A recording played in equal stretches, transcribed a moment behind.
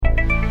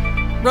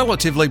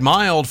Relatively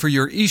mild for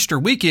your Easter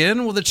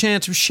weekend with a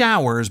chance of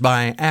showers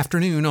by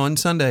afternoon on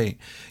Sunday.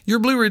 Your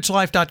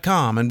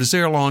BlueRidgeLife.com and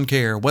Becerra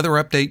Lawncare weather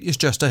update is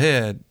just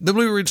ahead. The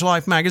Blue Ridge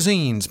Life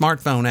magazine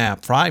smartphone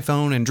app for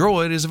iPhone and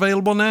Droid is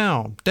available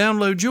now.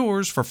 Download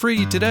yours for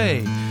free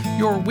today.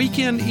 Your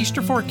weekend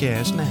Easter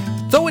forecast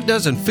now. Though it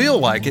doesn't feel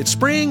like it,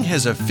 spring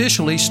has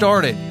officially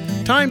started.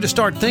 Time to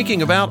start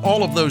thinking about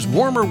all of those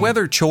warmer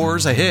weather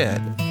chores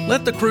ahead.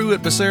 Let the crew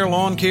at Becerra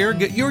Lawncare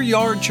get your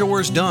yard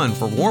chores done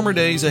for warmer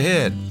days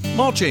ahead.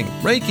 Mulching,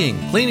 raking,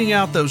 cleaning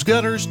out those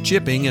gutters,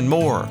 chipping, and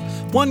more.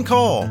 One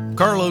call.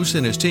 Carlos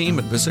and his team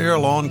at Becerra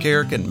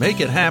Lawncare can make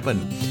it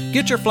happen.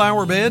 Get your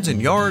flower beds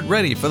and yard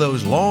ready for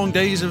those long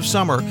days of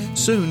summer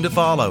soon to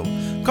follow.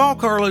 Call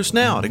Carlos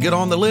now to get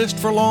on the list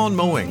for lawn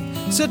mowing.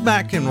 Sit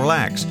back and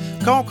relax.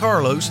 Call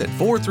Carlos at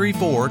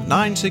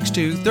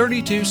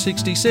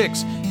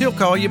 434-962-3266. He'll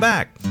call you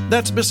back.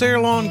 That's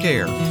Becerra Lawn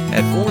Care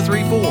at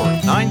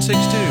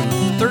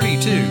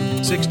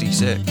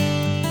 434-962-3266.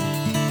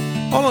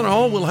 All in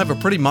all, we'll have a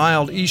pretty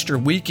mild Easter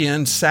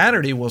weekend.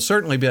 Saturday will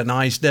certainly be a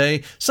nice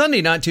day.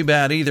 Sunday, not too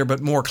bad either,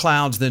 but more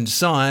clouds than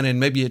sun and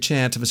maybe a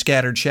chance of a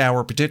scattered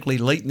shower, particularly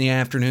late in the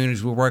afternoon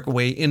as we work our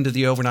way into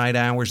the overnight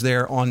hours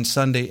there on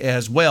Sunday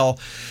as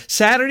well.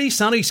 Saturday,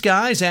 sunny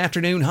skies,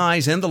 afternoon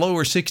highs in the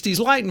lower 60s,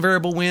 light and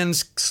variable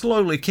winds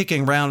slowly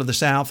kicking around to the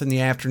south in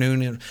the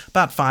afternoon at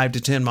about 5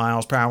 to 10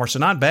 miles per hour, so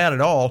not bad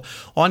at all.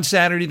 On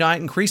Saturday night,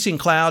 increasing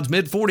clouds,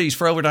 mid-40s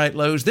for overnight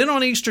lows. Then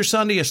on Easter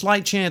Sunday, a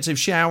slight chance of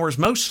showers,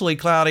 mostly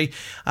cloudy.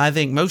 I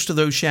think most of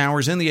those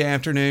showers in the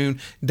afternoon.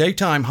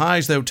 Daytime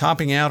highs, though,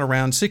 topping out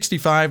around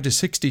 65 to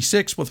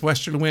 66 with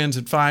westerly winds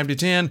at 5 to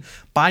 10.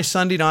 By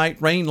Sunday night,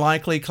 rain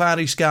likely,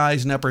 cloudy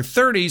skies and upper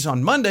 30s.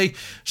 On Monday,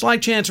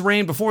 slight chance of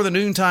rain before the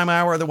noontime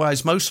hour,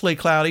 otherwise mostly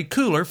cloudy,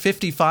 cooler,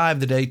 55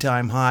 the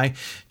daytime high.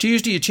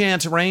 Tuesday, a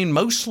chance of rain,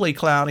 mostly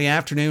cloudy,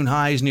 afternoon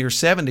highs near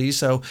 70,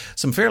 so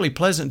some fairly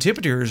pleasant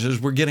temperatures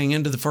as we're getting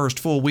into the first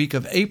full week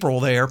of April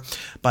there.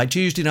 By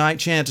Tuesday night,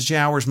 chance of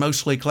showers,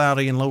 mostly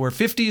cloudy and lower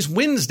 50s.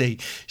 Wednesday,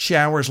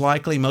 showers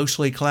likely,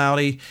 mostly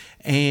cloudy,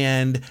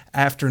 and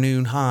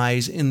afternoon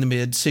highs in the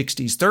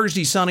mid-60s.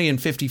 Thursday, sunny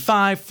and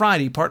 55.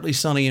 Friday, partly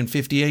sunny and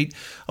 58.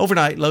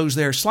 Overnight lows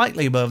there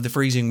slightly above the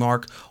freezing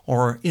mark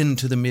or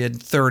into the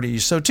mid-30s.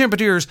 So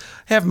temperatures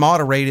have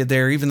moderated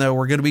there, even though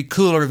we're going to be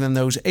cooler than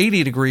those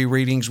 80-degree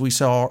readings we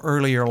saw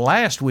earlier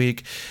last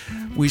week.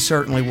 We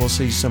certainly will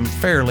see some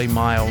fairly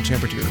mild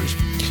temperatures.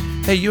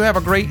 Hey, you have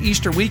a great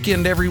Easter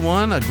weekend,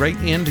 everyone. A great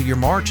end to your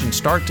March and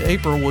start to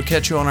April. We'll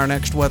catch you on our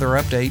next weather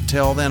update.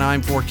 Till then,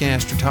 I'm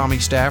forecaster Tommy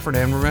Stafford.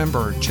 And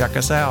remember, check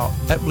us out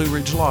at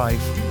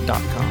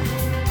BlueRidgeLife.com.